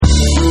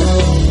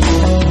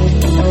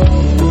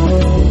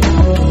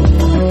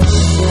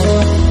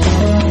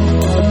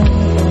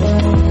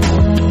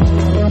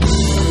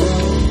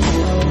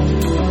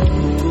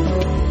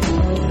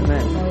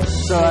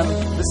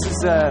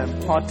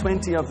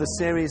20 of the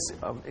series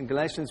in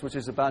Galatians, which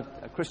is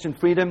about Christian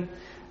freedom.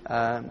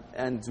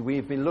 And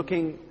we've been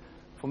looking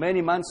for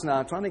many months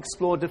now, trying to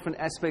explore different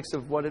aspects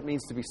of what it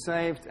means to be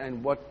saved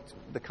and what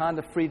the kind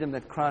of freedom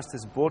that Christ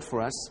has bought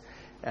for us.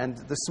 And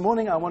this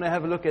morning I want to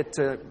have a look at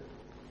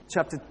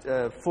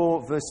chapter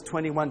 4, verse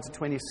 21 to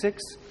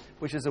 26,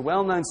 which is a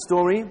well-known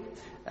story.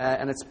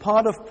 And it's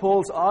part of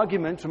Paul's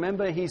argument.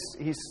 Remember,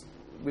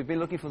 we've been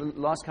looking for the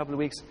last couple of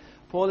weeks.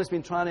 Paul has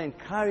been trying to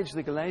encourage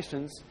the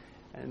Galatians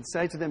and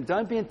say to them,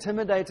 don't be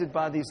intimidated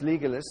by these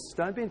legalists.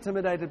 Don't be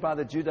intimidated by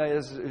the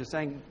Judaizers who are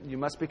saying you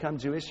must become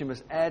Jewish, you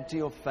must add to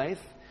your faith.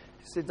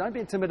 He said, don't be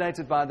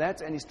intimidated by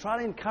that. And he's trying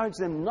to encourage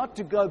them not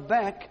to go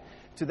back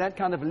to that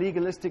kind of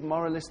legalistic,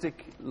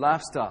 moralistic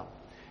lifestyle.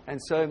 And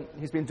so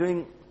he's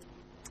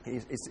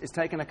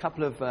taken a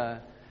couple of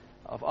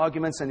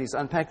arguments and he's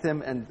unpacked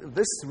them. And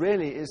this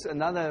really is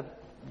another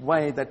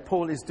way that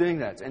Paul is doing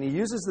that. And he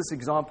uses this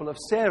example of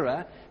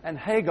Sarah and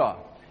Hagar.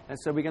 And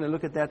so we're going to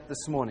look at that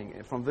this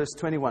morning. From verse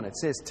 21, it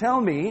says,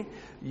 tell me,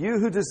 you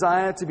who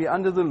desire to be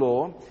under the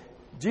law,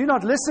 do you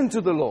not listen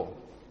to the law?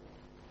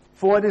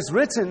 For it is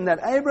written that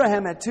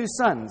Abraham had two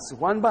sons,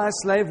 one by a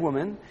slave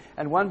woman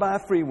and one by a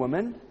free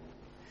woman.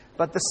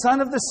 But the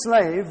son of the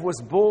slave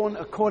was born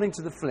according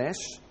to the flesh,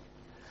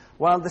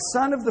 while the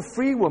son of the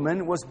free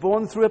woman was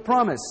born through a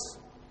promise.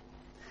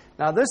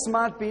 Now this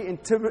might be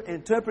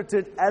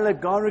interpreted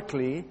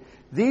allegorically.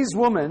 These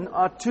women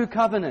are two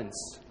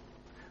covenants.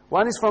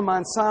 One is from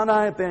Mount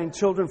Sinai, bearing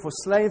children for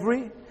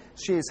slavery.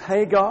 She is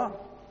Hagar.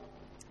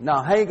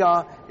 Now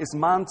Hagar is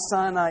Mount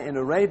Sinai in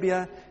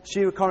Arabia.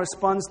 She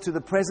corresponds to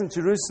the present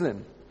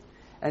Jerusalem.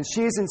 And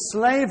she is in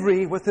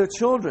slavery with her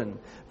children.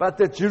 But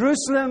the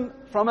Jerusalem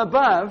from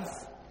above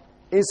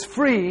is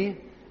free,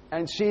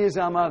 and she is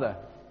our mother.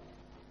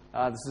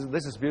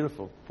 This is a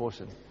beautiful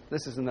portion.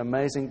 This is an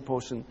amazing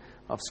portion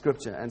of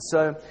Scripture. And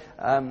so,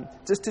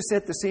 just to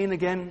set the scene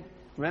again,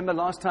 remember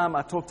last time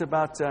I talked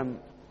about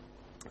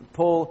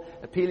Paul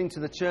appealing to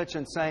the church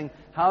and saying,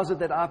 how is it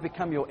that I've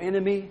become your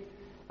enemy?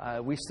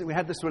 We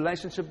had this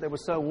relationship that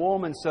was so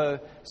warm and so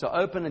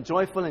open and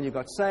joyful, and you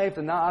got saved,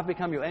 and now I've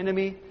become your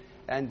enemy.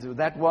 And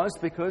that was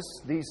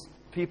because these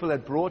people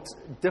had brought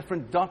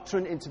different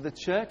doctrine into the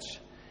church.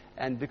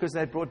 And because they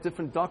had brought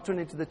different doctrine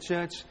into the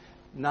church,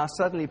 now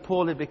suddenly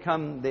Paul had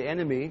become the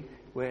enemy,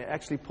 where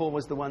actually Paul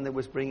was the one that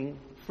was bringing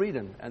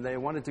freedom. And they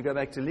wanted to go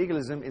back to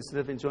legalism instead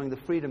of enjoying the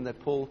freedom that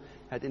Paul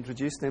had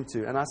introduced them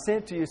to. And I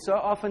said to you, so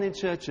often in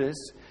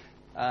churches,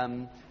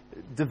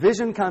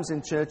 division comes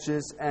in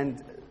churches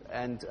and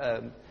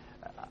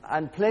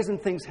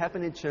unpleasant things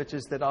happen in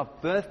churches that are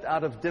birthed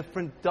out of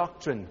different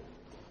doctrine.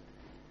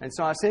 And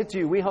so I said to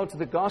you, we hold to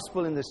the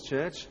gospel in this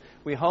church.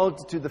 We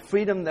hold to the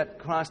freedom that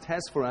Christ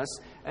has for us.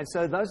 And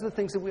so those are the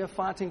things that we are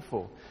fighting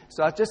for.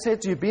 So I just said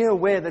to you, be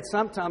aware that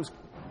sometimes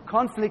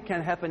conflict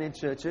can happen in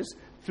churches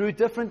through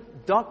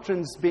different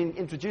doctrines being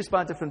introduced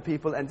by different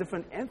people and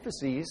different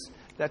emphases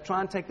that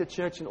try and take the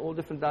church in all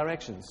different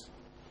directions.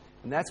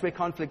 And that's where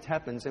conflict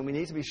happens. And we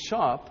need to be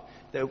sharp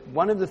that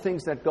one of the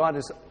things that God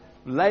has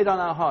laid on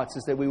our hearts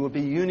is that we will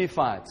be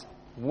unified.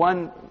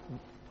 One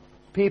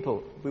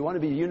people. We want to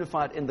be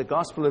unified in the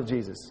gospel of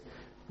Jesus.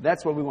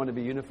 That's what we want to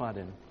be unified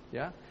in.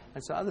 Yeah?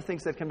 And so other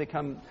things that can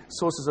become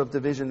sources of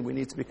division we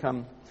need to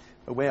become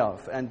aware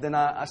of. And then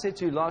I said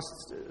to you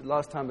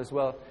last time as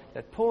well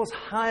that Paul's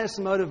highest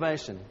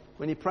motivation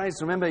when he prays,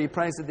 remember he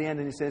prays at the end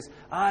and he says,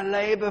 I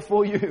labor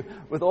for you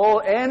with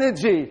all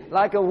energy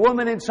like a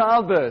woman in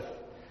childbirth.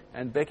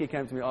 And Becky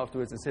came to me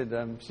afterwards and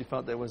said she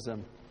felt there was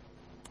an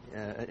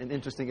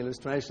interesting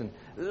illustration.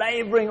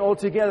 Laboring all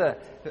together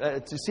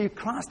to see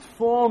Christ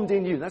formed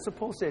in you. That's what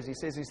Paul says. He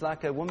says he's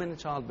like a woman in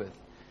childbirth.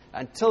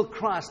 Until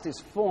Christ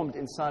is formed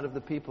inside of the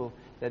people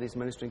that he's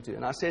ministering to.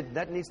 And I said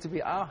that needs to be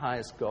our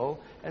highest goal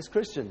as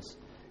Christians.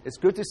 It's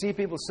good to see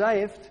people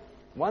saved.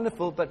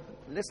 Wonderful. But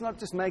let's not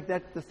just make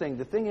that the thing.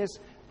 The thing is,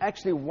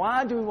 actually,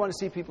 why do we want to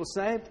see people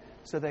saved?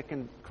 So that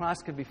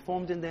Christ can be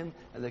formed in them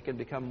and they can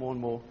become more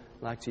and more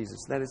like Jesus.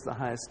 That is the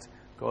highest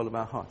goal of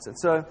our hearts. And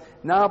so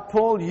now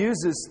Paul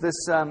uses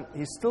this,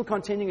 he's still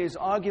continuing his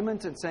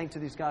argument and saying to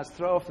these guys,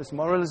 throw off this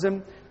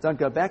moralism, don't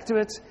go back to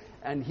it.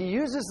 And he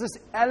uses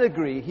this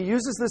allegory, he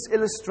uses this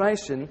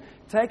illustration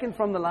taken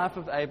from the life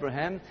of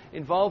Abraham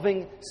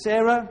involving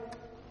Sarah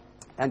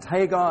and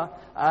Hagar,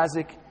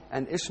 Isaac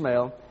and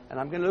Ishmael. And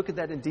I'm going to look at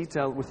that in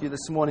detail with you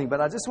this morning. But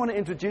I just want to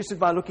introduce it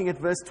by looking at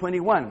verse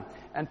 21.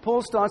 And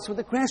Paul starts with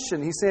a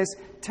question. He says,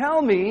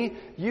 tell me,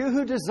 you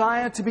who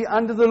desire to be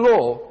under the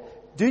law,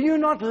 do you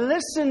not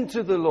listen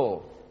to the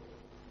law?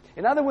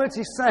 In other words,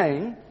 he's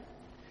saying,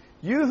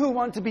 you who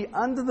want to be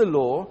under the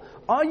law,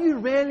 are you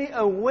really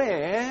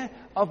aware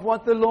of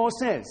what the law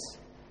says?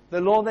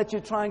 The law that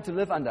you're trying to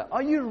live under.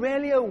 Are you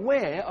really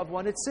aware of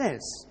what it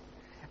says?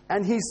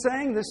 And he's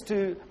saying this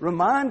to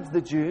remind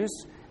the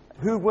Jews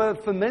who were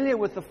familiar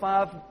with the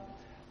 5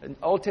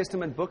 Old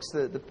Testament books,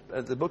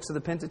 the books of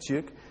the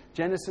Pentateuch,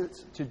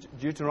 Genesis to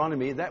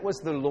Deuteronomy. That was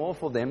the law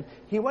for them.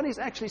 What he's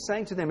actually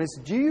saying to them is,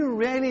 do you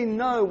really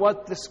know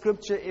what the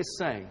Scripture is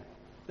saying?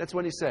 That's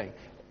what he's saying.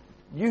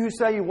 you who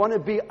say you want to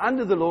be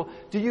under the law,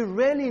 do you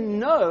really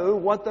know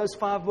what those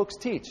 5 books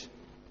teach?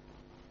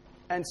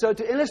 And so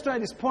to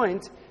illustrate his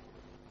point,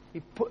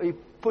 he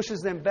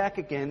pushes them back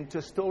again to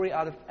a story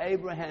out of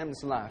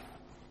Abraham's life.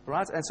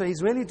 Right? And so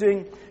he's really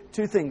doing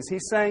 2 things.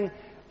 He's saying,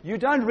 you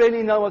don't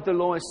really know what the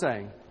law is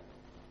saying.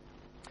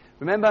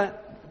 Remember,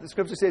 the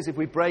scripture says if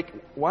we break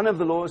one of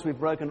the laws, we've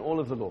broken all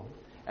of the law.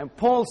 And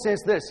Paul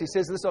says this. He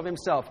says this of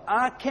himself.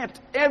 I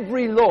kept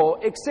every law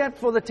except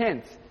for the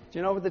 10th. Do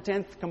you know what the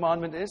 10th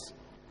commandment is?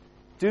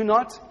 Do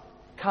not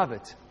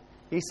covet.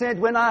 He said,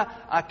 when I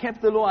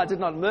kept the law, I did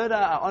not murder,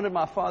 I honored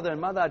my father and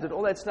mother, I did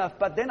all that stuff.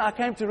 But then I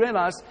came to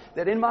realize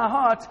that in my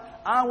heart,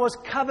 I was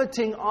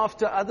coveting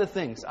after other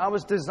things. I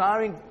was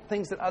desiring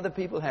things that other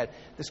people had.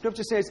 The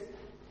scripture says,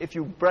 if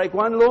you break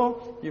one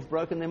law, you've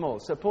broken them all.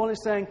 So Paul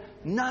is saying,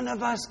 none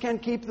of us can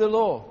keep the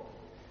law.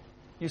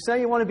 You say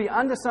you want to be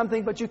under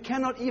something, but you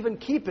cannot even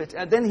keep it.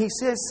 And then he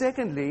says,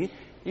 secondly,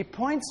 he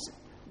points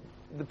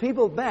the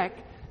people back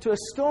to a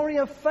story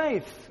of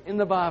faith in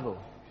the Bible.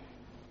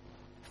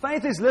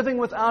 Faith is living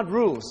without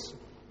rules,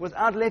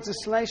 without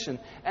legislation.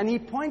 And he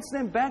points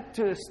them back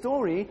to a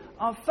story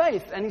of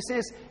faith. And he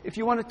says, if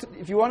you want to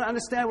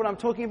understand what I'm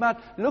talking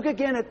about, look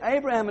again at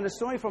Abraham and a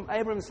story from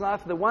Abraham's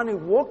life, the one who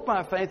walked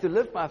by faith, who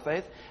lived by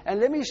faith. And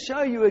let me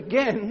show you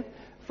again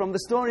from the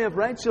story of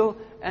Rachel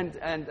and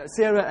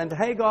Sarah and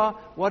Hagar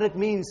what it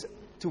means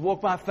to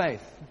walk by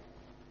faith.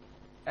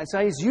 And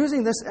so he's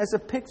using this as a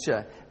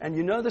picture. And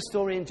you know the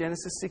story in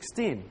Genesis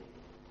 16.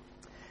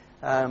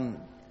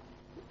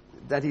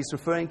 That he's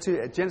referring to.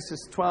 At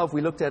Genesis 12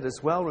 we looked at as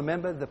well.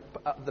 Remember, the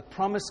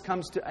promise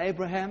comes to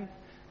Abraham.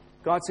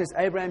 God says,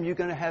 Abraham, you're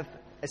going to have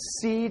a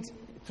seed.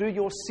 Through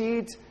your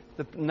seed,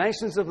 the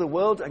nations of the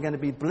world are going to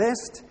be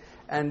blessed.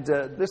 And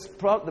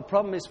the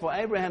problem is for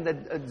Abraham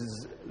that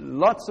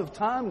lots of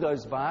time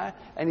goes by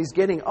and he's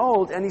getting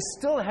old and he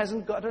still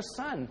hasn't got a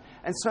son.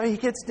 And so he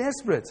gets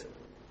desperate.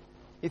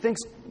 He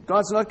thinks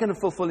God's not going to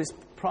fulfill his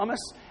promise.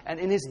 And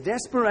in his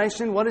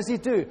desperation, what does he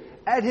do?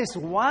 At his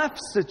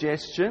wife's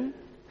suggestion,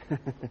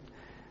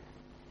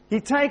 he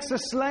takes a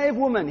slave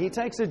woman, he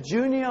takes a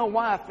junior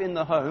wife in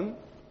the home,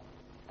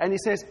 and he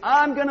says,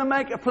 I'm going to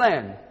make a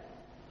plan.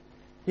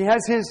 He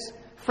has his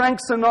Frank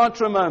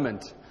Sinatra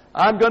moment.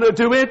 I'm going to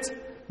do it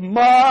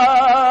my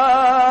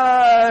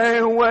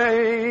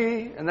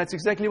way. And that's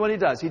exactly what he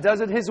does. He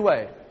does it his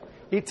way.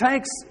 He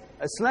takes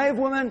a slave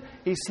woman,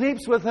 he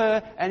sleeps with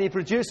her, and he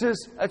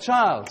produces a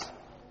child.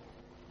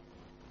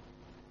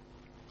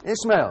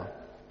 Ishmael.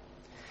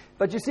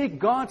 But you see,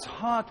 God's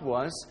heart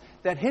was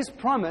that his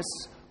promise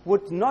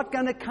was not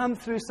going to come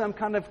through some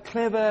kind of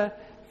clever,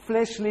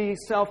 fleshly,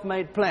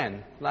 self-made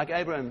plan like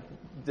Abraham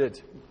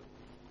did.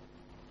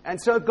 And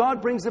so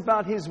God brings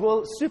about his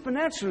will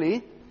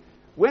supernaturally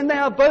when they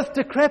are both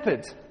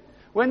decrepit,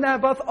 when they are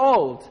both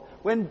old,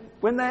 when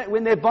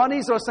their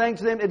bodies are saying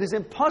to them, it is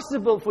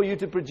impossible for you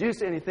to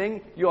produce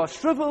anything. You are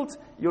shriveled,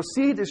 your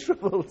seed is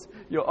shriveled,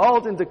 you're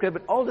old and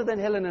decrepit, older than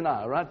Helen and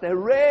I, right? They're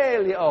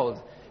really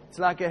old. It's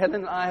like Helen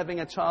and I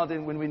having a child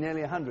when we're nearly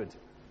 100.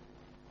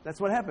 That's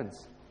what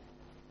happens.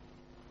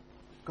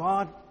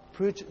 God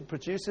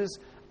produces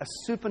a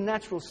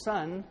supernatural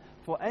son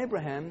for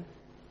Abraham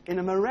in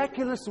a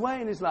miraculous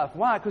way in his life.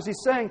 Why? Because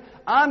he's saying,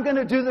 I'm going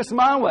to do this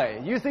my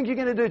way. You think you're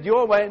going to do it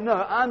your way? No,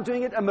 I'm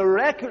doing it a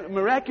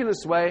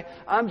miraculous way.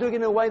 I'm doing it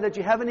in a way that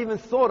you haven't even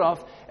thought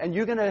of. And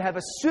you're going to have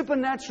a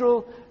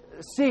supernatural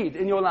seed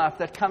in your life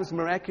that comes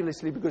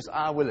miraculously because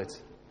I will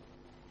it.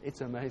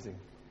 It's amazing.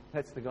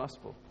 That's the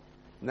gospel.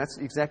 And that's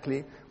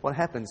exactly what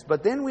happens.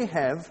 But then we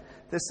have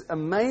this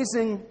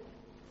amazing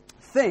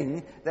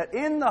thing that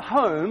in the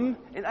home,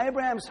 in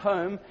Abraham's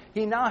home,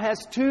 he now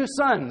has 2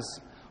 sons.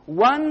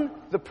 One,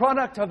 the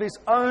product of his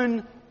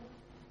own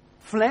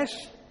flesh,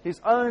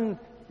 his own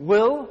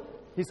will,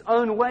 his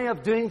own way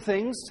of doing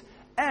things.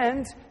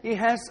 And he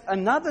has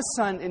another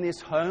son in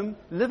his home,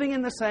 living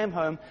in the same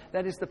home,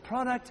 that is the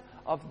product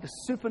of the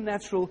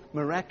supernatural,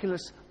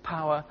 miraculous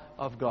power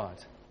of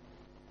God.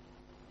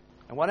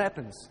 And what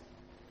happens?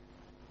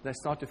 They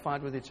start to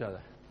fight with each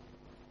other.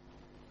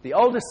 The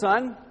older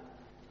son,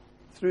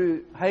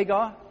 through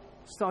Hagar,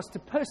 starts to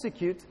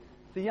persecute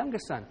the younger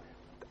son.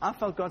 I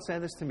felt God say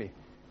this to me.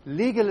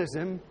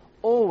 Legalism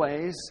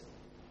always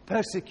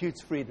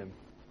persecutes freedom.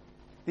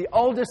 The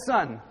older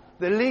son,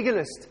 the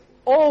legalist,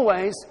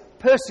 always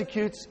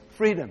persecutes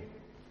freedom.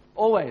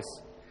 Always.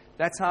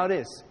 That's how it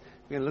is.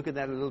 We're going to look at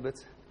that a little bit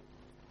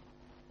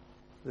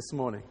this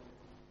morning.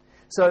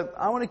 So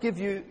I want to give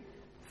you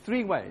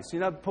 3 ways. You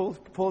know,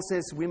 Paul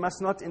says we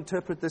must not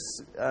interpret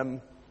this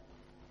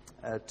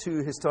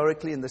too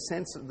historically in the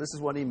sense that this is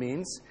what he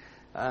means.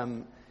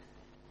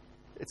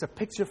 It's a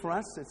picture for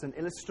us. It's an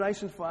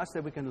illustration for us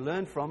that we can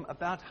learn from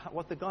about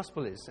what the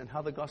gospel is and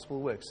how the gospel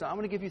works. So I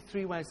want to give you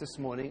 3 ways this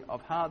morning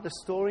of how the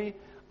story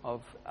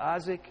of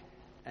Isaac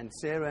and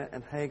Sarah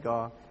and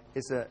Hagar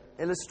is an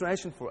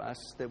illustration for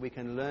us that we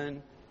can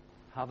learn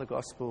how the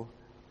gospel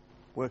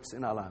works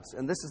in our lives.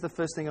 And this is the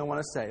first thing I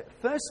want to say.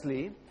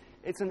 Firstly,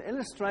 it's an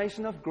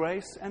illustration of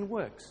grace and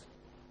works.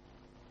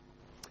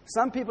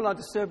 Some people are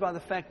disturbed by the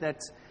fact that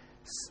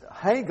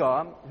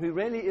Hagar, who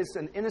really is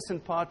an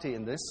innocent party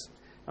in this,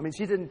 I mean,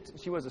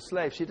 she was a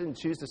slave. She didn't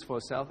choose this for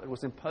herself. It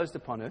was imposed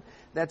upon her.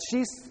 That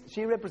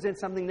she represents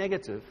something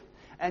negative.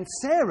 And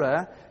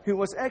Sarah, who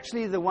was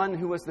actually the one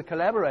who was the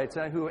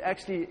collaborator, who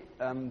actually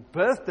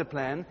birthed the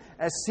plan,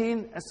 as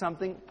seen as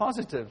something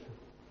positive.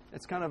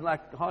 It's kind of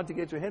like hard to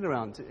get your head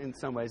around in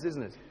some ways,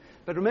 isn't it?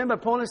 But remember,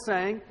 Paul is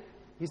saying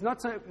he's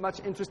not so much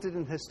interested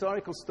in the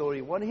historical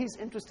story. What he's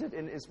interested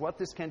in is what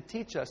this can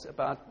teach us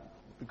about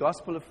the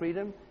gospel of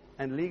freedom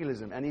and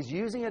legalism. And he's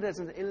using it as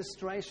an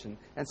illustration.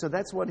 And so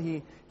that's what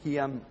he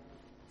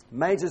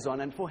majors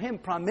on. And for him,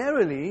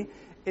 primarily,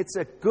 it's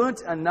a good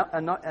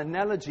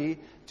analogy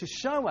to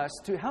show us,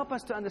 to help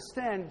us to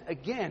understand,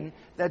 again,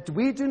 that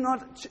we do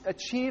not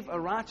achieve a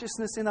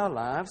righteousness in our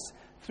lives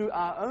through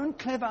our own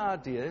clever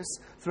ideas,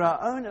 through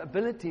our own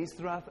abilities,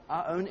 through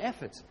our own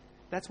effort.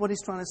 That's what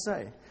he's trying to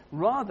say.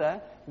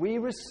 Rather, we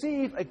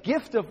receive a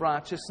gift of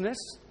righteousness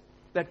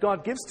that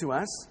God gives to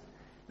us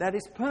that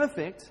is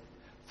perfect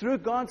through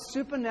God's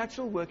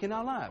supernatural work in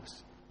our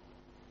lives.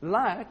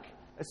 Like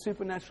a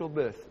supernatural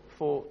birth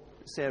for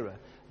Sarah.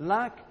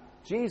 Like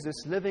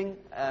Jesus living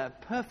a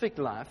perfect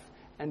life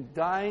and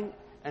dying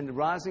and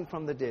rising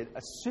from the dead.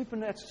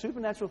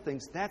 Supernatural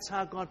things. That's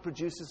how God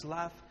produces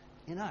life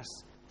in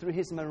us. Through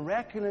His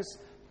miraculous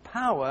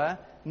power,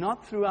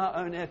 not through our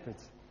own effort.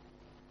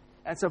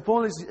 And so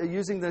Paul is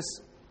using this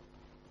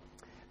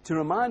to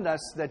remind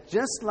us that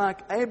just like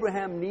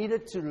Abraham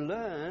needed to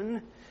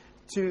learn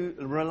to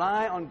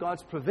rely on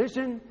God's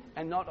provision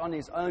and not on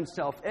his own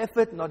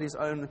self-effort, not his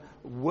own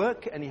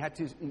work, and he had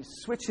to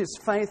switch his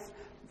faith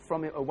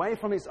away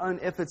from his own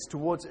efforts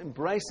towards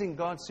embracing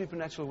God's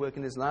supernatural work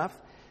in his life,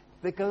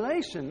 the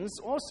Galatians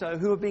also,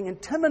 who were being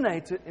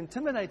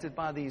intimidated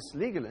by these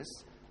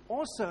legalists,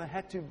 also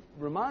had to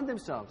remind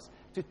themselves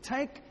to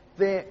take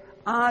their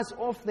eyes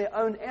off their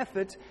own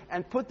effort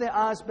and put their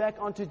eyes back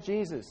onto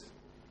Jesus,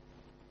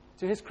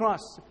 to His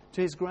cross,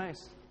 to His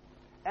grace.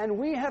 And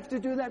we have to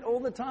do that all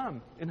the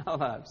time in our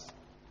lives.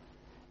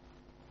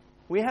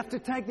 We have to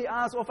take the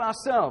eyes off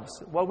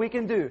ourselves, what we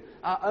can do,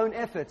 our own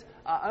effort,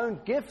 our own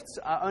gifts,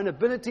 our own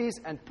abilities,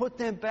 and put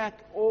them back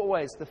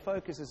always. The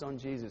focus is on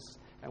Jesus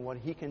and what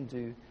He can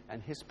do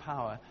and His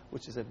power,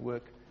 which is at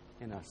work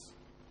in us.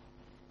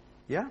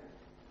 Yeah?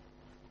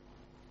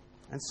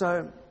 And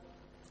so,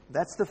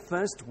 that's the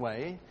first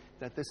way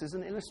that this is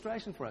an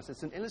illustration for us.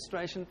 It's an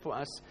illustration for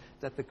us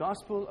that the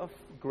gospel of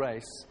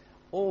grace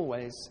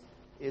always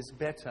is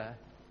better,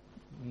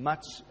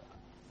 much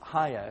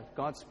higher,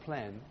 God's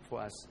plan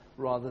for us,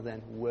 rather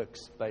than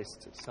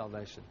works-based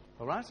salvation.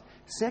 All right?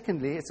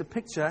 Secondly, it's a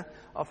picture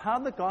of how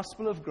the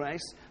gospel of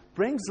grace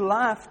brings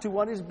life to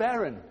what is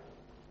barren.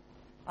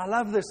 I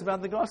love this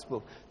about the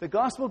gospel. The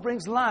gospel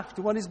brings life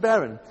to what is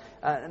barren.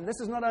 And this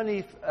is not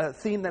only a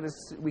theme that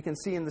we can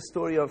see in the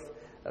story of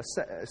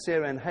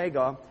Sarah and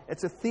Hagar.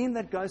 It's a theme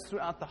that goes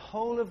throughout the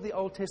whole of the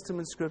Old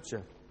Testament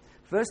Scripture.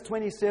 Verse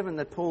 27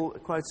 that Paul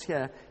quotes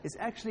here is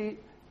actually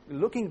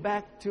looking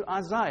back to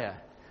Isaiah.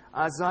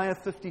 Isaiah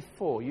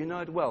 54, you know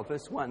it well.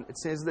 Verse 1, it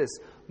says this: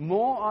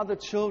 "More are the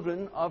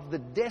children of the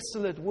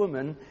desolate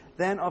woman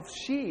than of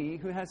she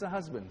who has a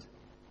husband."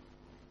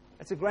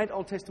 It's a great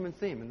Old Testament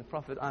theme in the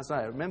prophet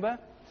Isaiah. Remember,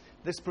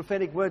 this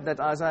prophetic word that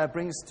Isaiah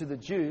brings to the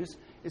Jews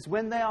is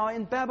when they are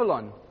in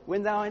Babylon,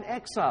 when they are in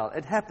exile.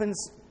 It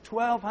happens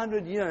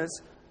 1,200 years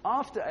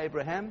after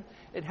Abraham.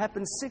 It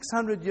happens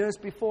 600 years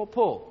before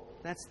Paul.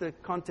 That's the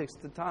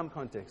context, the time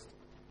context.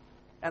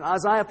 And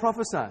Isaiah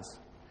prophesies.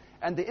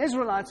 And the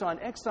Israelites are in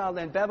exile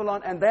in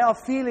Babylon, and they are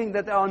feeling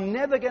that they are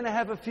never going to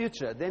have a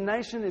future. Their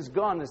nation is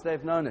gone as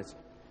they've known it.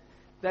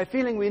 They're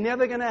feeling we're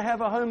never going to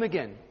have a home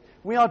again.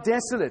 We are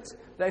desolate.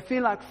 They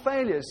feel like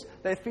failures.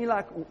 They feel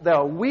like they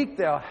are weak.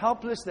 They are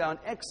helpless. They are in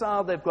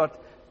exile. They've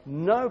got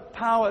no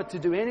power to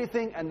do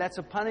anything, and that's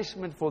a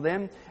punishment for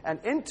them. And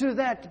into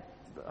that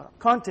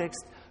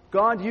context,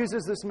 God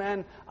uses this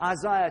man,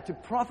 Isaiah, to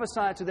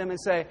prophesy to them and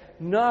say,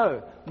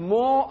 no,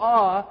 more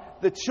are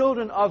the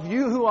children of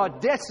you who are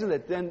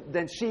desolate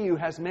than she who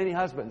has many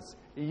husbands.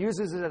 He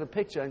uses it as a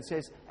picture and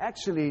says,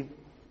 actually,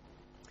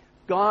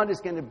 God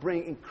is going to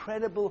bring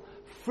incredible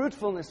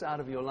fruitfulness out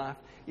of your life,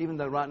 even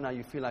though right now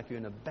you feel like you're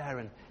in a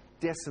barren,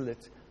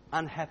 desolate,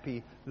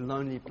 unhappy,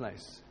 lonely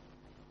place.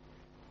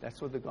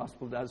 That's what the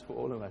gospel does for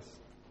all of us.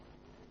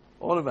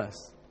 All of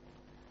us.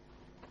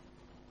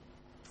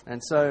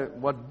 And so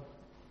what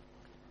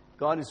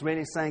God is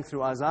really saying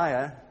through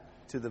Isaiah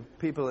to the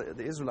people,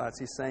 the Israelites,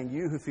 He's saying,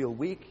 you who feel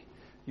weak,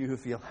 you who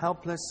feel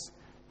helpless,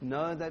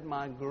 know that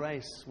my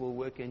grace will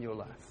work in your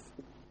life.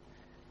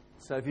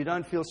 So if you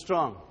don't feel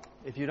strong,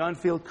 if you don't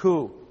feel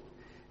cool,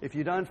 if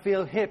you don't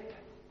feel hip,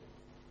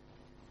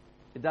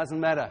 it doesn't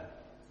matter.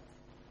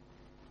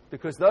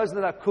 Because those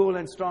that are cool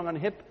and strong and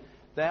hip,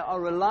 they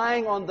are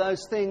relying on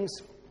those things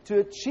to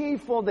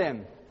achieve for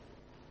them.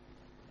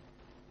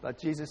 But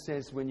Jesus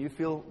says, when you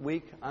feel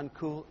weak,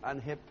 uncool,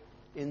 unhip,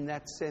 in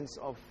that sense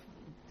of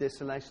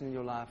desolation in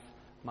your life,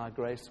 my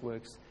grace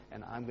works,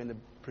 and I'm going to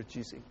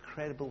produce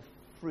incredible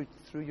fruit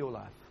through your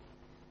life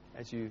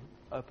as you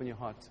open your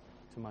heart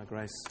to my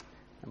grace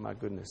And my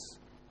goodness.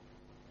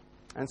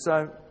 And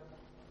so,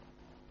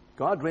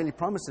 God really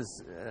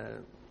promises,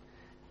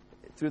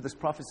 through this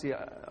prophecy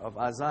of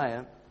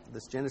Isaiah,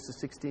 this Genesis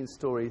 16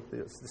 story,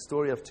 the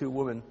story of two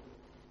women,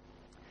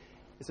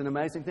 it's an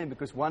amazing thing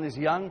because one is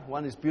young,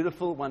 one is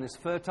beautiful, one is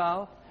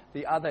fertile,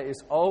 the other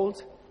is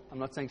old. I'm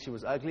not saying she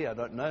was ugly, I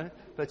don't know,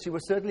 but she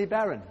was certainly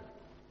barren.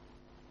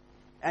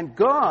 And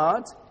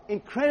God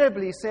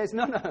incredibly says,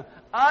 no,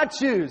 I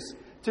choose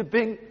to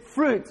bring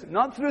fruit,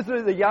 not through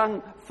the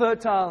young,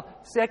 fertile,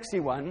 sexy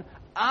one.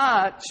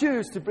 I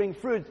choose to bring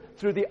fruit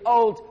through the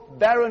old,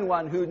 barren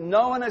one who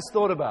no one has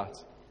thought about.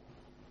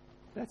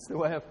 That's the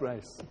way of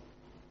grace.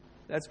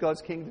 That's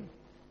God's kingdom.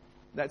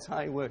 That's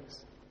how He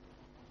works.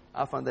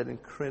 I find that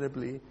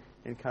incredibly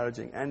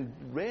encouraging. And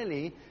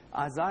really,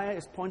 Isaiah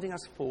is pointing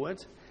us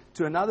forward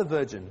to another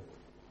virgin.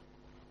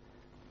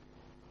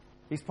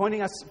 He's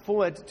pointing us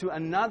forward to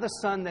another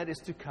son that is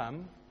to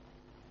come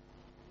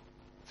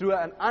through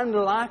an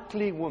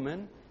unlikely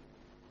woman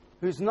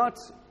who's not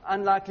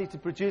unlikely to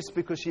produce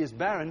because she is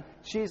barren.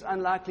 She's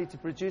unlikely to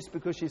produce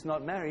because she's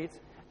not married.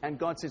 And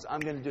God says,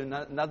 I'm going to do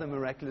another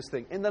miraculous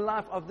thing. In the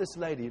life of this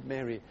lady,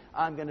 Mary,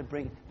 I'm going to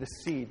bring the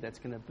seed that's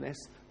going to bless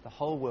the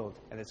whole world.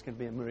 And it's going to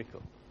be a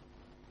miracle.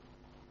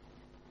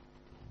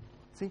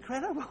 It's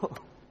incredible.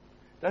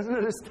 Doesn't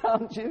it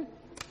astound you?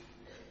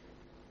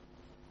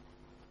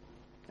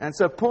 And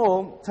so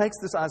Paul takes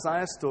this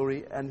Isaiah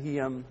story and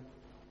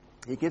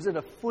he gives it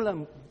a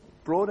fuller,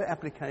 broader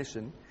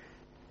application.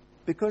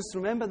 Because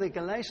remember, the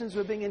Galatians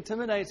were being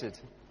intimidated.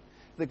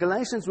 The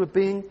Galatians were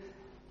being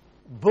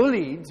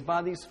bullied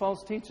by these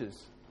false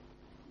teachers.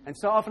 And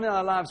so often in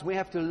our lives, we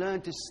have to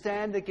learn to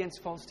stand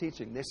against false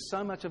teaching. There's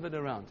so much of it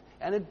around.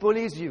 And it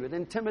bullies you. It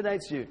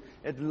intimidates you.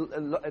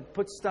 It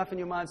puts stuff in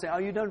your mind saying, oh,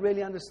 you don't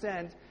really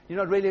understand. You're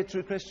not really a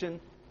true Christian.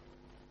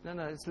 No,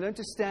 it's learn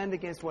to stand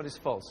against what is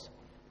false.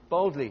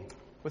 Boldly,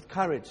 with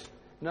courage,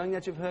 knowing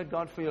that you've heard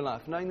God for your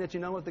life, knowing that you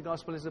know what the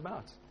gospel is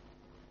about.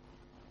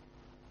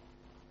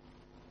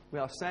 We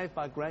are saved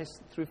by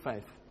grace through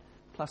faith,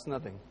 plus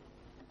nothing.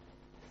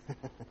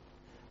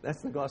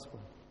 That's the gospel.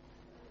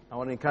 I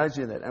want to encourage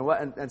you in that.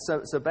 And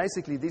so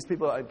basically, these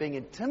people are being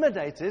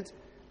intimidated,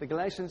 the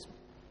Galatians,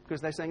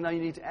 because they're saying, no, you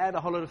need to add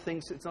a whole lot of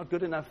things. It's not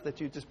good enough that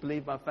you just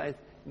believe by faith.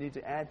 You need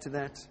to add to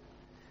that.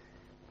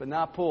 But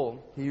now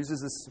Paul, he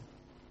uses this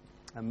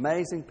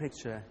amazing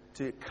picture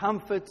to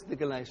comfort the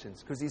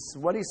Galatians. Because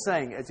what he's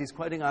saying, as he's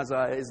quoting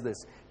Isaiah, is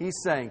this. He's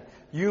saying,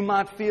 you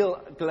might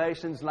feel,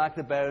 Galatians, like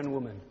the barren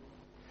woman.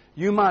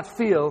 You might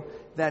feel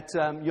that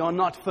you're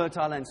not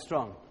fertile and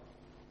strong.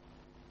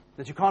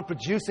 That you can't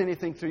produce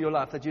anything through your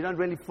life, that you don't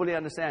really fully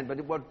understand.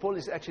 But what Paul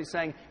is actually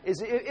saying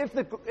is if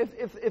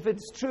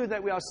it's true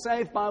that we are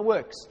saved by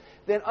works,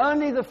 then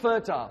only the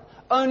fertile,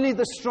 only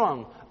the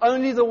strong,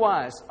 only the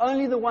wise,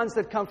 only the ones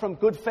that come from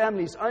good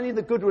families, only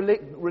the good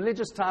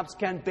religious types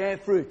can bear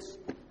fruit.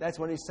 That's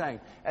what he's saying.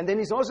 And then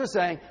he's also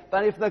saying,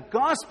 but if the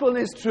gospel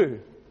is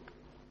true,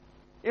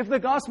 it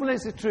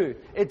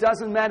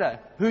doesn't matter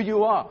who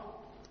you are.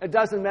 It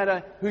doesn't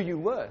matter who you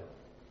were.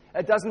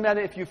 It doesn't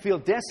matter if you feel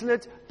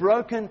desolate,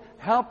 broken,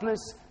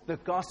 helpless. The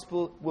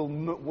gospel will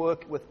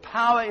work with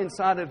power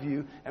inside of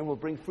you and will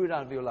bring fruit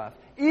out of your life.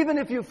 Even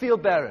if you feel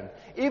barren,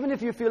 even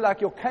if you feel like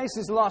your case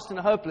is lost and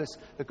hopeless,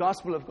 the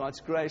gospel of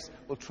God's grace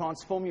will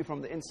transform you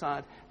from the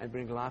inside and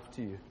bring life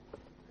to you.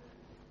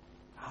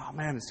 Oh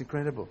man, it's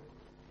incredible.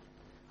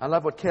 I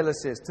love what Keller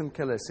says, Tim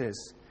Keller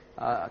says.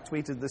 I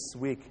tweeted this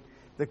week.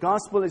 The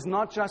gospel is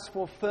not just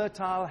for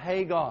fertile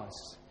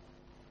Hagars,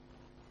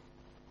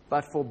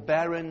 but for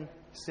barren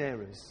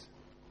Sarahs.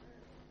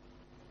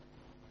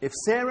 If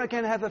Sarah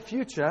can have a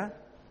future,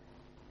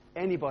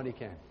 anybody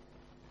can.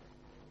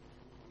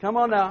 Come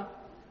on now.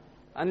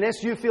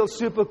 Unless you feel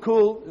super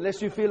cool,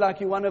 unless you feel like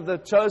you're one of the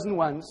chosen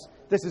ones,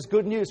 this is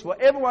good news for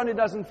everyone who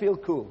doesn't feel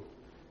cool.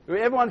 Where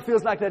everyone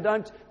feels like they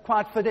don't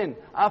quite fit in.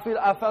 I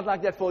felt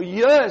like that for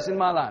years in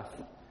my life.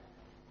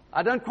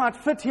 I don't quite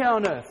fit here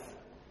on earth.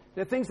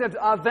 There are things that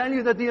I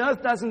value that the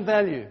earth doesn't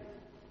value.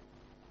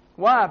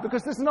 Why?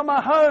 Because this is not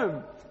my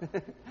home.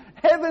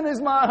 Heaven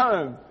is my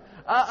home.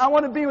 I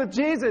want to be with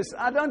Jesus.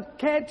 I don't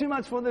care too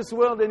much for this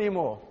world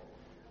anymore.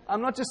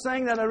 I'm not just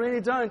saying that, I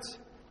really don't.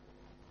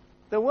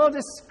 The world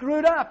is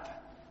screwed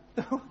up.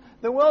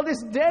 The world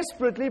is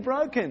desperately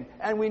broken.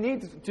 And we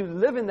need to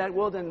live in that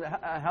world and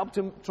help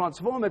to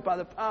transform it by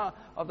the power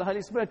of the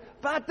Holy Spirit.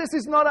 But this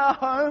is not our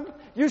home.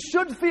 You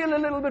should feel a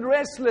little bit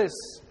restless.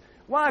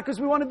 Why? Because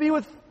we want to be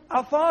with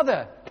our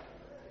Father.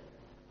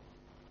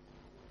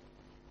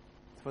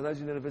 For those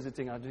of you that are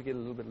visiting, I'll just get a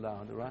little bit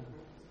louder, right?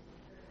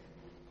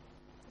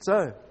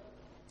 So,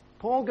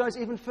 Paul goes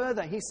even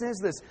further. He says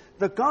this,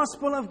 the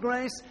gospel of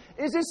grace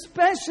is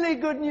especially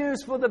good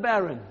news for the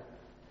barren.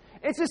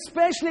 It's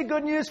especially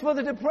good news for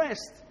the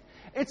depressed.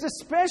 It's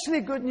especially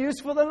good news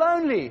for the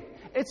lonely.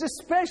 It's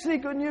especially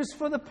good news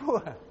for the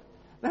poor.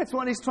 That's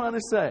what he's trying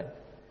to say.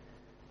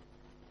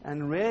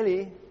 And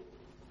really,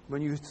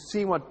 when you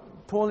see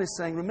what Paul is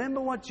saying, remember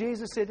what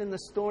Jesus said in the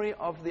story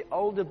of the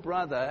older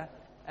brother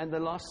and the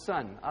lost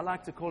son. I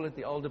like to call it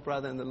the older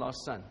brother and the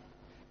lost son.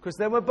 Because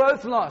they were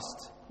both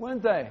lost,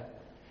 weren't they?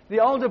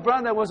 The older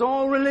brother was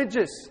all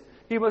religious.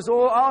 He was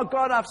all, oh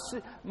God,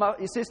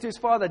 he says to his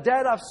father,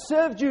 Dad, I've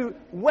served you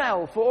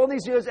well for all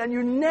these years, and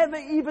you never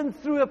even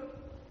threw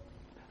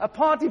a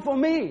party for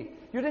me.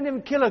 You didn't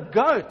even kill a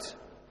goat.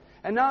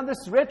 And now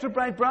this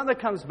retrograde brother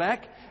comes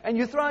back, and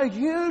you throw a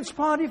huge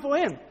party for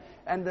him.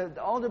 And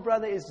the older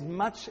brother is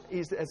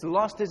as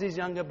lost as his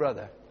younger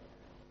brother.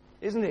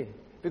 Isn't he?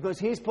 Because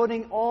he's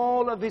putting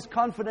all of his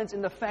confidence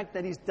in the fact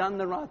that he's done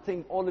the right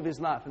thing all of his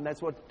life. And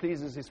that's what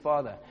pleases his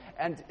father.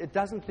 And it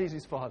doesn't please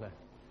his father.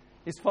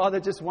 His father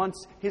just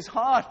wants his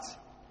heart.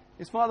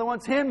 His father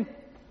wants him.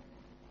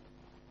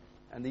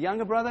 And the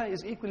younger brother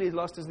is equally as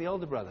lost as the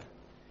older brother.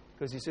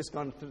 Because he's just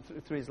gone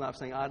through his life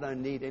saying, I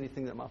don't need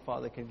anything that my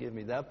father can give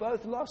me. They're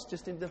both lost,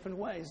 just in different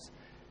ways.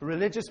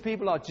 Religious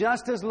people are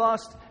just as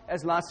lost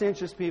as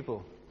licentious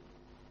people.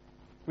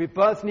 We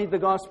both need the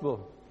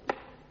gospel.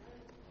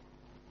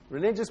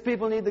 Religious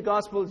people need the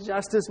gospel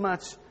just as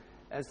much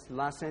as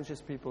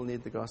licentious people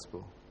need the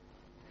gospel.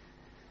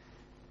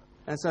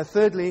 And so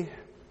thirdly,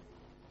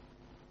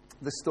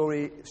 the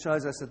story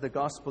shows us that the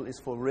gospel is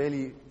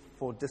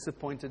for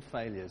disappointed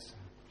failures.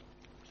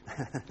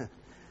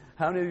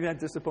 How many of you had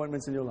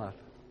disappointments in your life?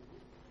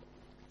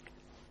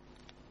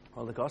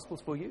 Well, the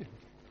gospel's for you.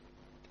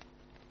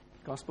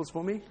 Gospel's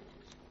for me.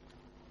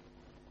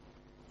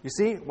 You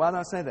see, why do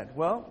I say that?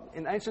 Well,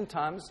 in ancient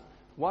times,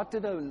 what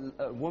did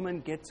a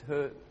woman get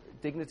her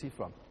dignity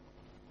from?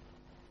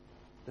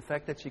 The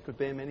fact that she could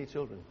bear many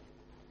children.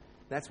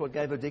 That's what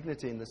gave her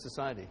dignity in the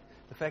society.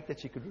 The fact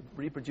that she could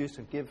reproduce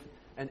and give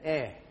an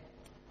heir.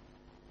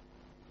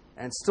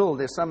 And still,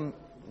 there's some,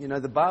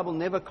 the Bible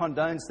never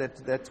condones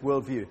that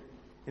worldview.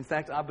 In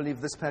fact, I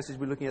believe this passage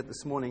we're looking at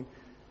this morning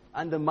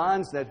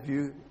undermines that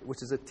view,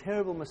 which is a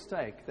terrible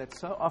mistake that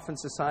so often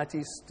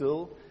societies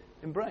still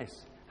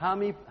embrace. How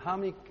many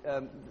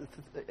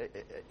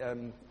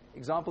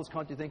examples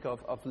can't you think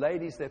of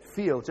ladies that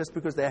feel, just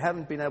because they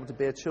haven't been able to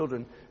bear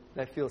children,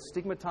 they feel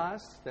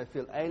stigmatized, they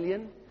feel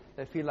alien,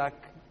 they feel like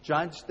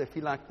judged, they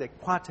feel like they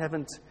quite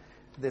haven't,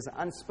 there's an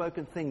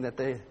unspoken thing that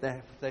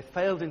they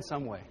failed in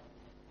some way.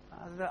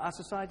 Our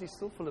society is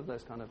still full of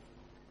those kind of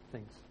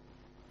things.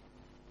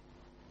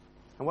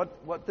 And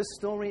what this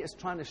story is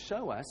trying to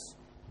show us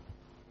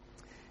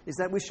is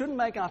that we shouldn't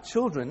make our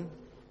children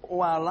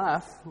or our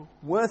life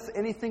worth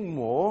anything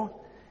more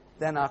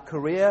than our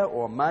career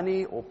or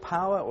money or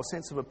power or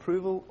sense of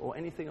approval or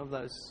anything of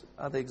those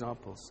other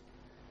examples.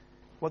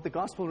 What the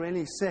gospel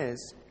really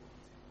says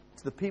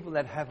to the people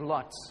that have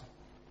lots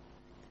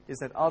is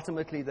that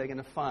ultimately they're going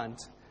to find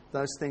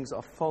those things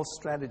are false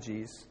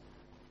strategies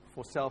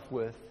for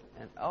self-worth,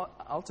 and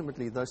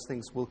ultimately those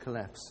things will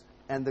collapse.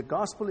 And the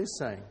gospel is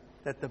saying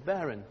that the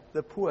barren,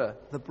 the poor,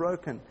 the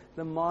broken,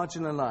 the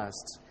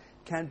marginalized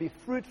can be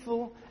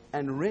fruitful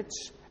and rich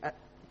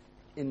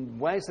in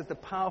ways that the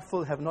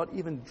powerful have not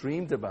even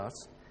dreamed about,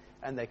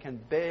 and they can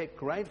bear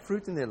great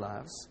fruit in their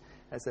lives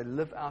as they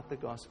live out the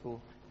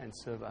gospel and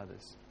serve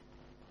others.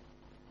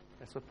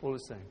 That's what Paul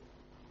is saying.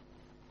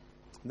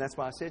 And that's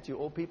why I said to you,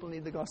 all people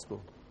need the gospel.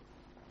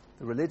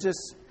 The religious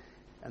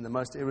and the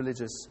most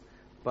irreligious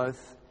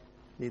both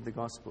need the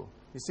gospel.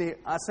 You see,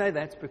 I say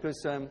that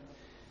because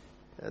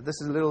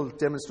this is a little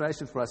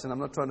demonstration for us, and I'm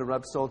not trying to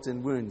rub salt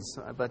in wounds,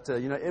 but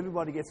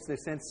everybody gets their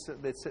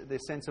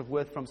sense of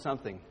worth from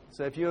something.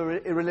 So if you're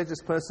an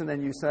irreligious person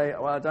and you say,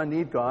 well, I don't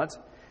need God,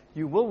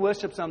 you will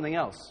worship something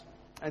else.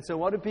 And so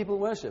what do people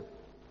worship?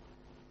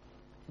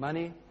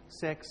 Money,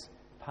 sex,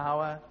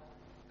 power,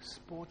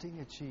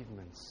 sporting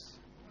achievements.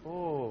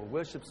 Oh,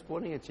 worship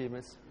sporting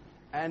achievements.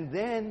 And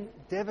then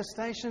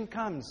devastation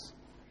comes.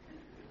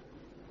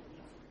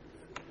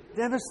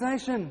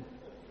 Devastation.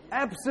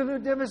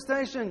 Absolute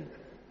devastation.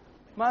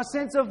 My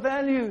sense of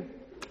value,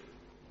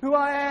 who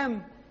I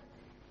am,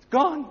 it's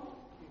gone.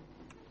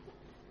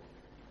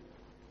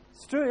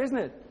 It's true, isn't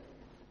it?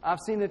 I've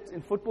seen it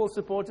in football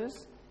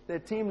supporters. Their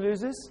team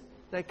loses.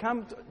 They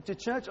come to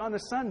church on a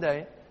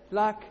Sunday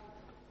like,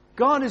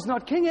 God is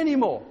not king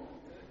anymore.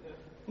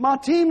 My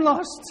team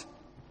lost.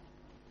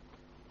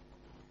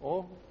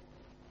 Or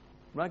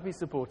rugby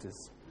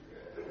supporters.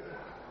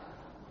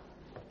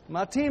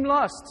 My team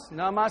lost.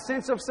 Now my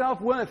sense of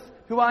self-worth,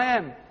 who I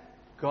am,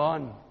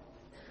 gone.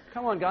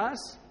 Come on, guys.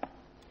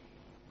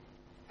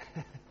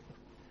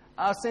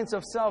 Our sense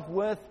of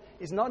self-worth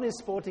is not in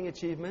sporting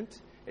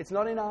achievement. It's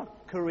not in our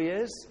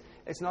careers.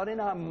 It's not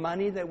in our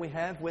money that we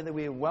have, whether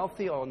we're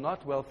wealthy or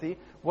not wealthy.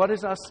 What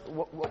does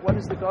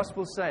the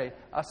gospel say?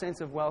 Our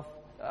sense of wealth,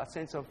 our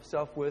sense of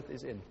self-worth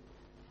is in.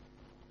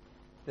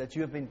 That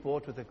you have been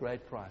bought with a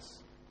great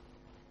price.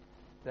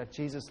 That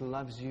Jesus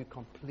loves you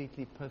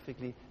completely,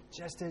 perfectly,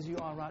 just as you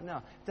are right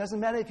now. Doesn't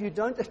matter if you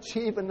don't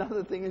achieve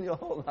another thing in your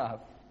whole life.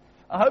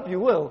 I hope you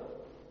will.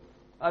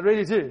 I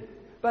really do.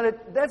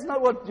 But that's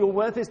not what your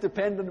worth is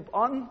dependent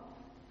on.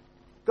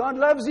 God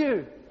loves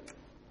you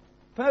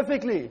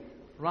perfectly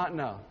right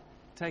now.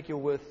 Take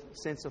your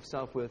sense of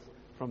self-worth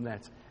from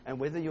that. And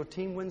whether your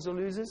team wins or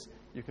loses,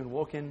 you can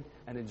walk in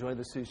and enjoy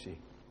the sushi.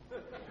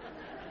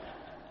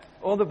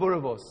 Or the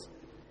burribos.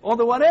 Or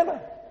the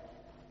whatever.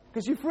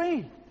 Because you're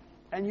free.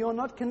 And you're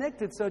not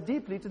connected so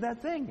deeply to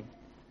that thing.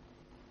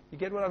 You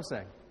get what I'm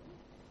saying?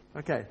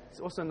 Okay. It's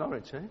also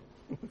Norwich, eh?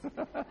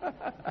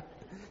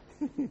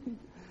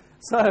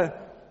 So,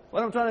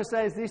 what I'm trying to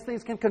say is these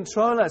things can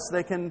control us.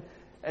 They can,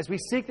 as we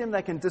seek them,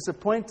 they can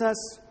disappoint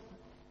us.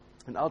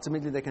 And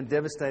ultimately, they can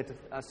devastate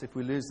us if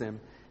we lose them.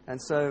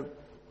 And so,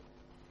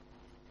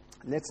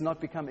 let's not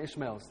become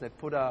Ishmaels that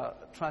put our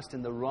trust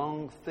in the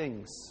wrong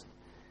things.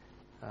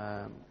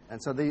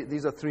 And so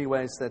these are three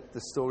ways that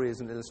the story is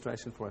an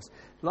illustration for us.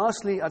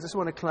 Lastly, I just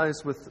want to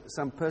close with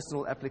some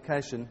personal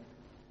application.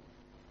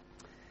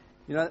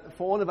 You know,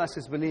 for all of us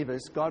as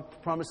believers, God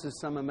promises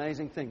some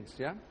amazing things,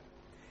 yeah?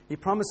 He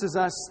promises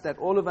us that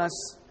all of us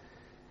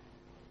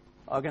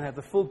are going to have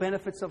the full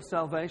benefits of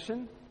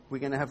salvation. We're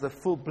going to have the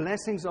full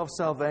blessings of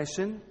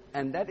salvation.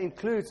 And that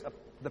includes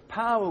the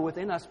power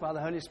within us by the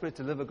Holy Spirit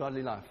to live a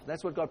godly life.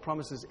 That's what God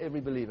promises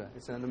every believer.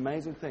 It's an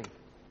amazing thing.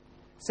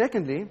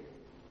 Secondly,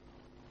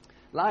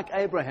 like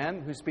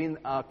Abraham, who's been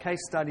our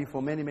case study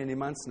for many, many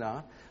months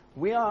now,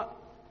 we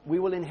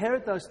will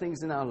inherit those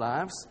things in our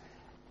lives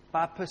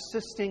by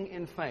persisting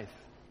in faith.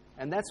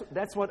 And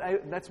that's what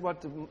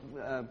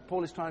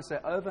Paul is trying to say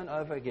over and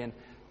over again.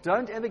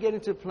 Don't ever get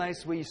into a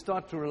place where you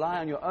start to rely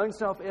on your own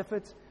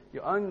self-effort,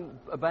 your own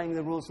obeying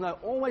the rules. No,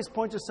 always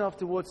point yourself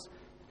towards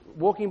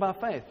walking by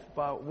faith,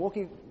 by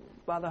walking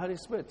by the Holy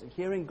Spirit,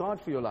 hearing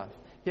God for your life,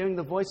 hearing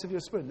the voice of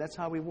your Spirit. That's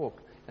how we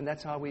walk, and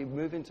that's how we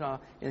move into our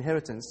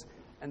inheritance.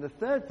 And the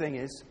third thing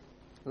is,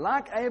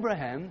 like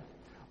Abraham,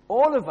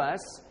 all of us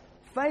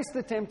face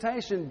the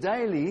temptation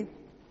daily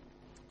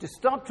to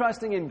stop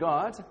trusting in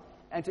God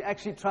and to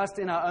actually trust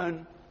in our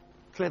own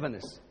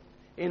cleverness,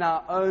 in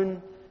our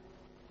own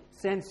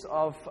sense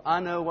of, I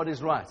know what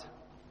is right.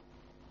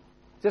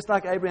 Just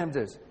like Abraham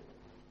did.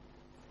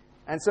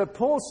 And so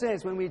Paul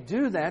says when we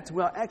do that,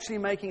 we are actually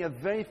making a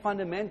very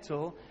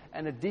fundamental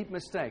and a deep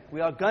mistake.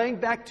 We are going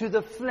back to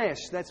the flesh.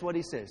 That's what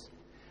he says.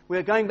 We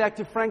are going back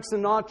to Frank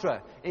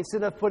Sinatra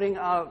instead of putting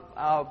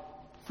our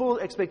full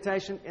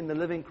expectation in the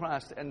living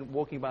Christ and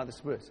walking by the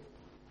Spirit.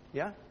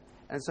 Yeah?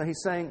 And so he's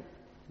saying,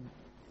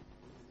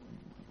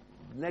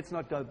 let's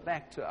not go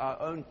back to our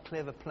own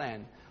clever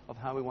plan of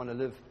how we want to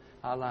live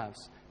our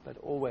lives, but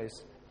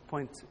always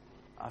point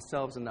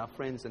ourselves and our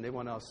friends and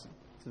everyone else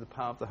to the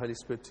power of the Holy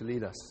Spirit to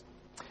lead us.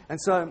 And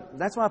so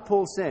that's why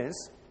Paul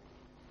says,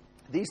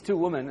 these two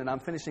women, and I'm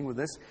finishing with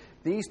this,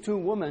 these two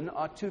women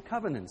are two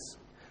covenants.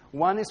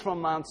 One is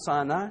from Mount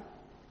Sinai,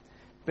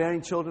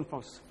 bearing children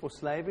for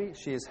slavery.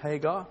 She is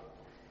Hagar.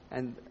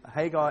 And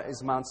Hagar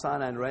is Mount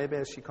Sinai in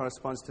Arabia. She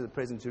corresponds to the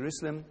present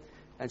Jerusalem.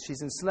 And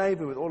she's in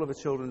slavery with all of her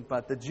children.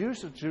 But the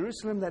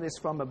Jerusalem that is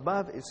from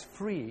above is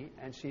free,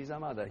 and she's our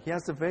mother.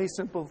 Here's a very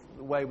simple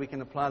way we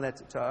can apply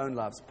that to our own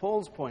lives.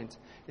 Paul's point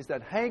is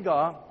that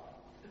Hagar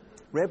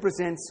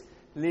represents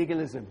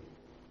legalism,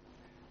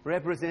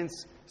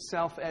 represents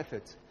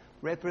self-effort,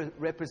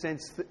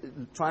 represents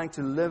trying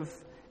to live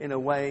in a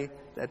way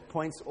that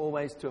points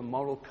always to a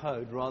moral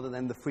code rather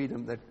than the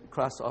freedom that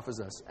Christ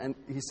offers us. And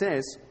he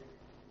says,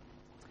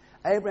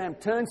 Abraham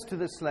turns to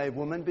the slave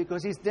woman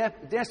because he's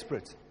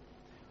desperate,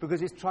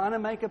 because he's trying to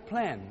make a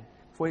plan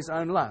for his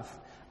own life.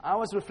 I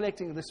was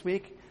reflecting this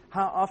week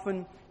how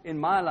often in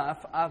my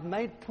life I've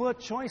made poor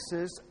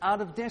choices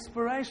out of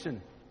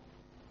desperation.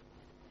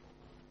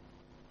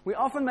 We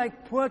often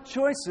make poor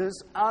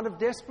choices out of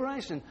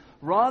desperation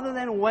rather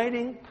than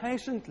waiting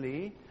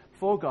patiently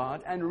for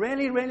God and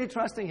really, really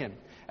trusting Him.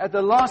 At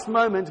the last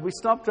moment, we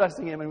stop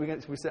trusting Him and we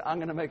say, I'm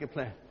going to make a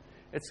plan.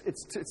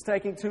 It's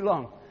taking too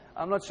long.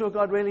 I'm not sure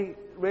God really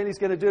is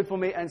going to do it for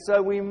me. And so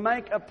we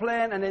make a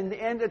plan, and in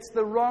the end, it's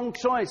the wrong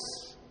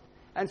choice.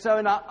 And so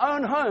in our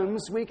own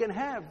homes, we can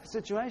have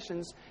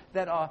situations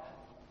that are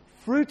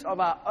fruit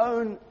of our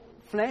own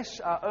flesh,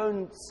 our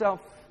own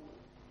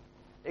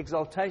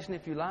self-exaltation,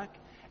 if you like,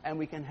 and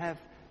we can have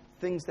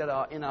things that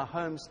are in our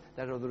homes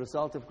that are the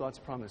result of God's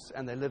promise,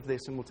 and they live there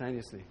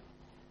simultaneously.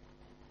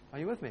 Are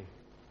you with me?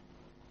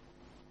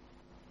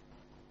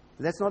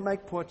 Let's not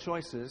make poor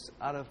choices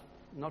out of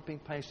not being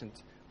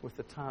patient with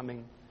the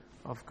timing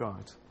of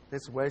God.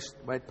 Let's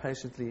wait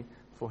patiently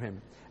for Him.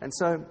 And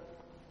so,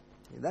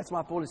 that's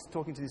why Paul is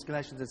talking to these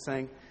Galatians and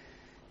saying,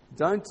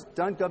 don't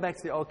go back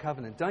to the old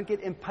covenant. Don't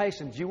get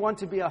impatient. You want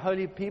to be a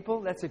holy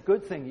people? That's a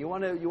good thing. You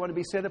want to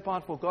be set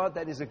apart for God?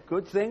 That is a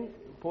good thing.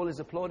 Paul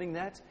is applauding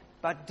that.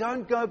 But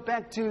don't go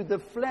back to the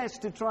flesh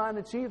to try and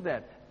achieve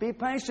that. Be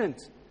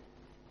patient.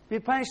 Be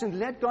patient.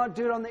 Let God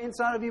do it on the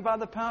inside of you by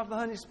the power of the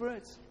Holy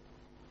Spirit.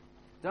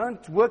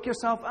 Don't work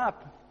yourself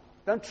up.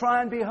 Don't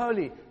try and be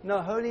holy.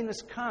 No,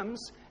 holiness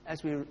comes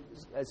as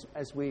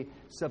we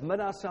submit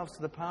ourselves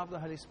to the power of the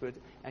Holy Spirit,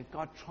 and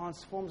God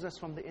transforms us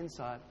from the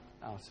inside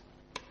out.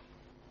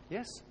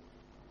 Yes?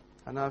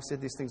 I know I've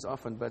said these things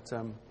often, but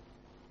I'm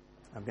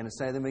going to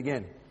say them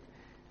again.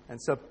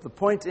 And so the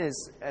point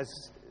is, as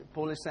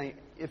Paul is saying,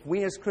 if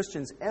we as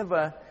Christians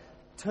ever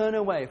turn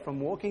away from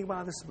walking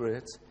by the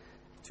Spirit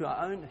to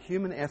our own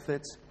human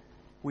effort,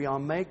 we are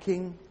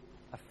making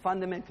a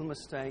fundamental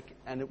mistake,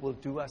 and it will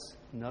do us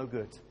no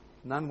good.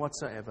 None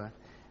whatsoever.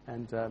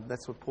 And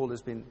that's what Paul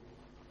has been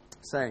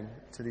saying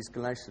to these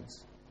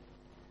Galatians.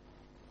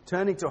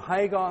 Turning to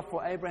Hagar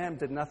for Abraham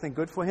did nothing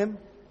good for him.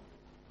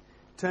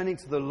 Turning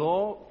to the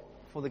law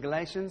for the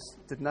Galatians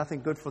did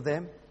nothing good for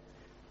them.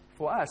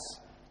 For us,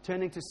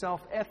 turning to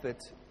self-effort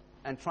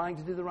and trying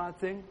to do the right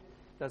thing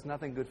does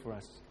nothing good for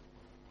us.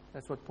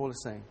 That's what Paul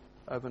is saying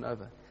over and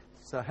over.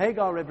 So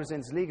Hagar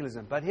represents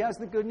legalism. But here's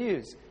the good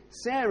news.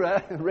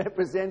 Sarah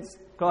represents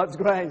God's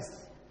grace,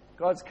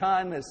 God's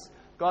kindness,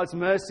 God's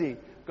mercy,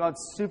 God's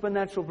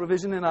supernatural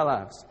provision in our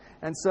lives.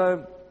 And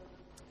so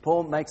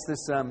Paul makes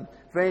this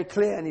very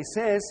clear. And he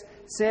says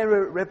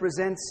Sarah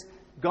represents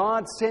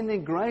God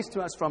sending grace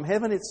to us from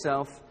heaven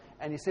itself.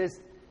 And he says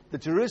the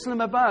Jerusalem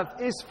above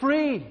is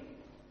free.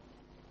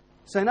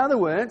 So in other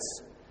words,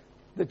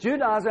 the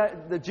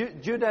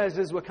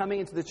Judaizers were coming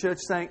into the church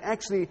saying,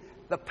 actually,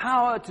 the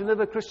power to live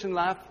a Christian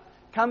life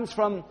comes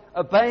from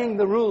obeying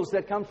the rules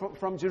that come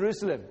from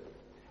Jerusalem.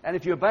 And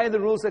if you obey the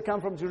rules that come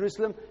from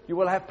Jerusalem, you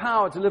will have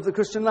power to live the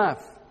Christian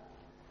life.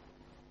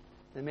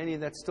 There are many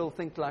that still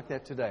think like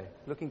that today,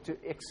 looking to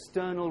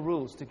external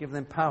rules to give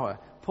them power.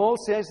 Paul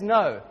says,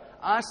 no.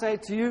 I say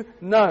to you,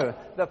 no.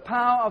 The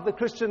power of the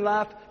Christian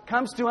life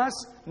comes to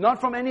us, not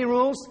from any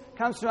rules,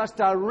 comes to us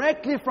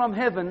directly from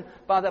heaven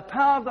by the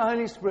power of the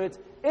Holy Spirit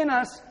in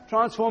us,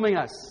 transforming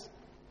us.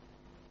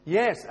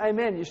 Yes,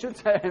 amen. You should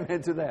say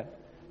amen to that.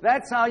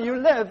 That's how you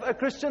live a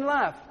Christian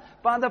life,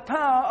 by the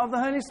power of the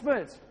Holy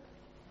Spirit.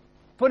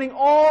 Putting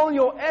all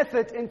your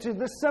effort into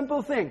this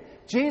simple thing.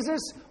 Jesus,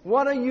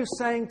 what are you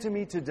saying to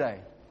me today?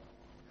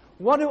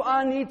 What do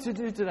I need to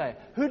do today?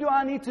 Who do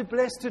I need to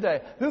bless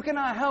today? Who can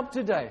I help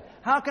today?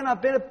 How can I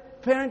better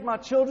parent my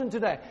children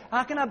today?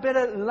 How can I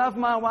better love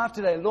my wife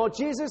today? Lord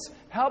Jesus,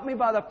 help me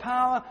by the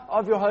power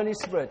of your Holy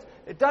Spirit.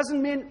 It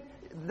doesn't mean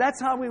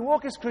that's how we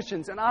walk as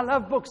Christians. And I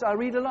love books. I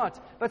read a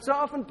lot. But so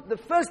often, the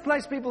first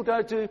place people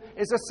go to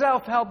is a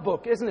self-help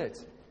book, isn't it?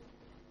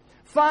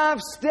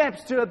 5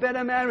 steps to a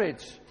better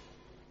marriage.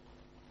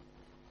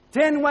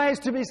 10 ways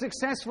to be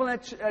successful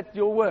at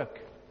your work.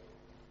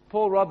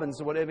 Paul Robbins,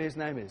 or whatever his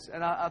name is.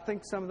 And I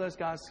think some of those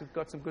guys have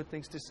got some good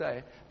things to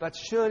say. But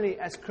surely,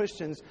 as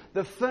Christians,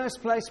 the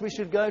first place we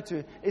should go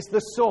to is the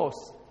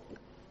source.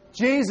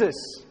 Jesus.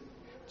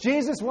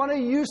 Jesus, what are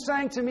you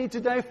saying to me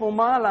today for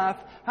my life?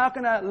 How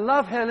can I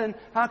love Helen?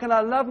 How can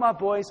I love my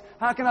boys?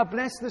 How can I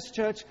bless this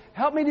church?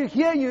 Help me to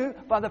hear you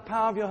by the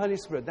power of your Holy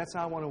Spirit. That's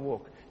how I want to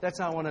walk. That's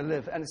how I want to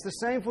live. And it's the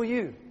same for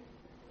you.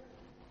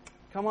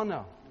 Come on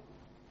now.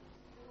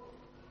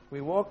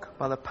 We walk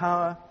by the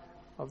power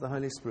of the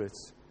Holy Spirit.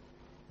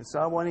 And so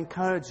I want to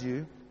encourage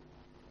you.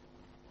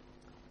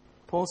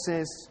 Paul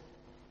says,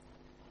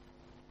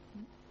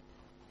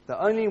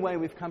 the only way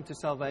we've come to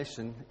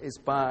salvation is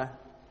by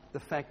the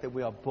fact that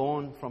we are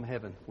born from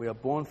heaven. We are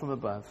born from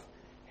above.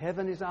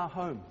 Heaven is our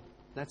home.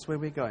 That's where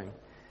we're going.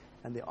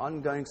 And the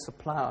ongoing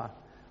supply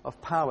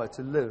of power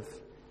to live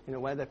in a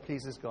way that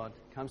pleases God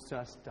comes to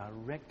us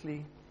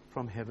directly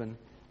from heaven.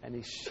 And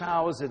He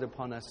showers it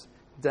upon us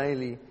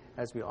daily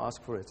as we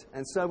ask for it.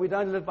 And so we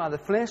don't live by the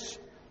flesh.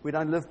 We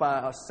don't live by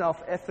our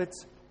self-effort.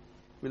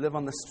 We live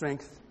on the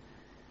strength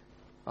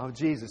of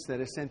Jesus that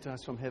is sent to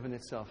us from heaven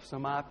itself. So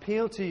my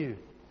appeal to you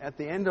at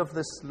the end of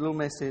this little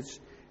message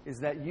is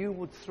that you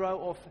would throw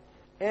off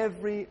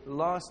every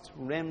last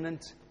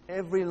remnant,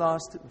 every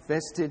last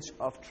vestige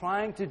of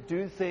trying to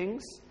do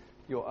things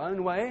your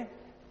own way,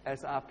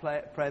 as I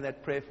pray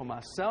that prayer for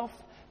myself,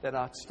 that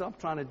I'd stop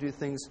trying to do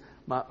things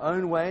my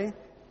own way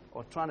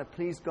or trying to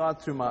please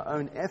God through my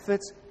own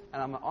efforts.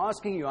 And I'm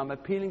asking you, I'm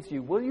appealing to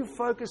you, will you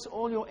focus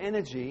all your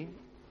energy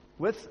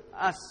with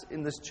us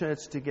in this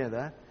church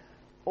together,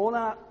 all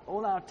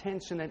our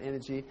attention and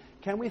energy,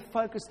 can we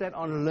focus that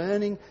on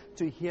learning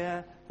to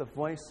hear the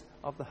voice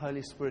of the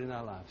Holy Spirit in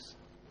our lives?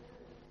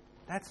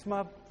 That's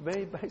my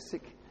very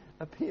basic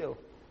appeal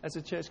as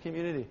a church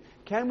community.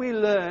 Can we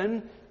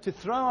learn to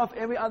throw off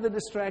every other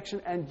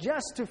distraction and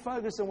just to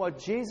focus on what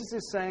Jesus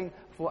is saying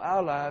for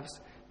our lives,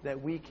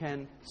 that we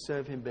can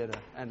serve Him better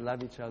and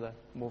love each other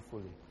more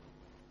fully?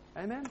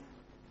 Amen?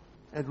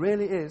 It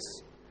really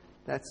is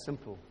that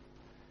simple.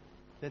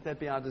 Let that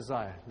be our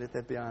desire. Let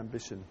that be our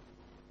ambition.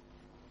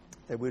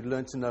 That we'd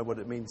learn to know what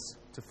it means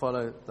to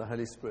follow the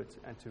Holy Spirit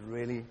and to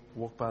really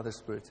walk by the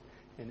Spirit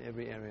in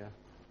every area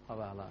of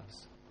our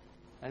lives.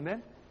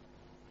 Amen?